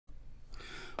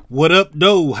What up,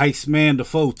 though? Heist man, the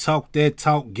foe. Talk that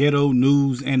talk, ghetto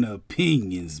news and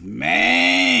opinions.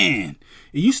 Man,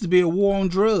 it used to be a war on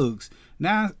drugs.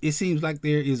 Now it seems like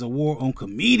there is a war on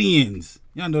comedians.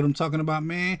 Y'all know what I'm talking about,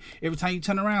 man. Every time you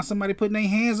turn around, somebody putting their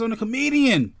hands on a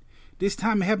comedian. This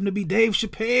time it happened to be Dave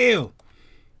Chappelle.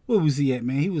 Where was he at,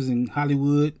 man? He was in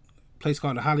Hollywood, a place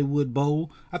called the Hollywood Bowl.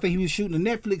 I think he was shooting a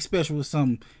Netflix special or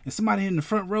something. And somebody in the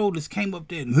front row just came up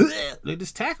there and they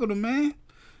just tackled him, man.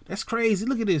 That's crazy.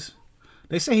 Look at this.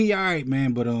 They say he alright,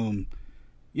 man, but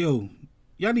yo,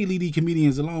 y'all need to leave these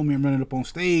comedians alone, man, running up on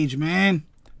stage, man.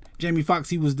 Jaime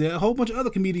Foxx, he was there. A whole bunch of other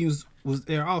comedians was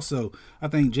there also. I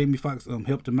think Jaime Foxx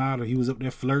helped him out, or he was up there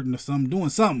flirting or something, doing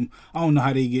something. I don't know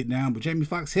how they get down, but Jaime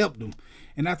Foxx helped him.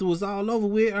 And after it was all over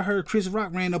with, I heard Chris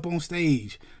Rock ran up on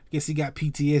stage. I guess he got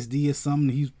PTSD or something.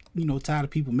 He's, tired of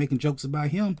people making jokes about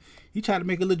him. He tried to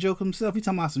make a little joke himself. He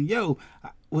talking about some, yo,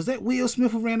 was that Will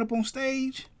Smith who ran up on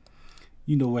stage?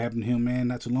 You know what happened to him, man,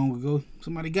 not too long ago.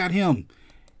 Somebody got him.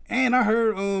 And I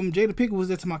heard Jada Pinkett was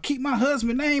there talking about, keep my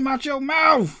husband's name out your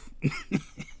mouth.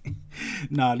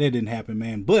 Nah, that didn't happen,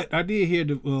 man. But I did hear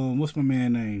the, what's my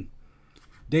man name?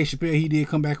 Dave Chappelle, he did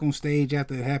come back on stage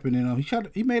after it happened.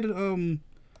 And he made a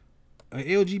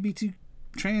LGBT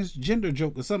transgender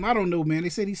joke or something. I don't know, man. They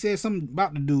said he said something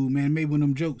about the dude, man. Maybe one of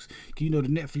them jokes. The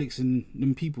Netflix and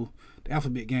them people, the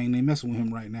Alphabet gang, they messing with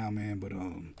him right now, man. But,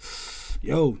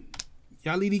 yo,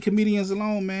 y'all leave these comedians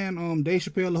alone, man. Dave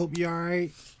Chappelle, I hope you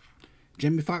alright.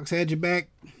 Jaime Foxx had your back.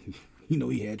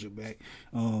 He had your back.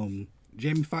 Jaime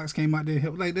Foxx came out there and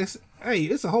helped. Like this. Hey,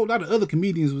 it's a whole lot of other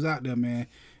comedians was out there, man.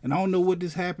 And I don't know what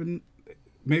this happened.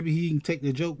 Maybe he can take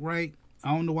the joke right.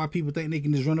 I don't know why people think they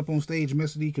can just run up on stage and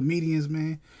mess with these comedians,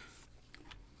 man.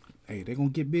 Hey, they're gonna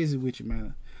get busy with you,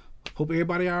 man. Hope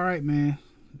everybody alright, man.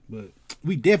 But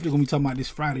we definitely gonna be talking about this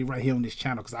Friday right here on this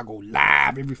channel, because I go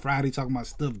live every Friday talking about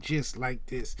stuff just like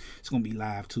this. It's gonna be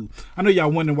live too. I know y'all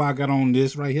wondering why I got on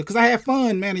this right here, because I have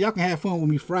fun, man. Y'all can have fun with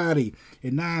me Friday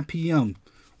at 9 p.m.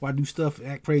 while I do stuff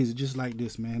act crazy just like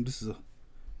this, man. This is a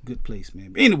good place,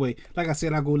 man. But anyway, like I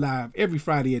said, I go live every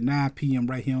Friday at 9 p.m.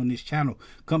 right here on this channel.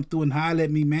 Come through and holler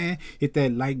at me, man. Hit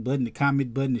that like button, the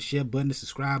comment button, the share button, the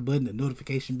subscribe button, the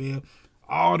notification bell.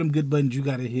 All them good buttons you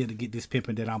got to hear to get this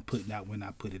pimping that I'm putting out when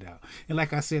I put it out. And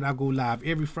like I said, I go live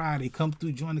every Friday. Come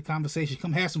through, join the conversation.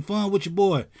 Come have some fun with your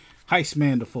boy. Heist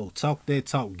man the foe. Talk that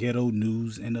talk. Ghetto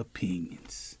news and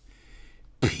opinions.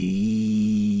 Peace.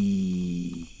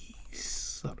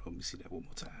 Hold on, let me see that one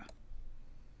more time.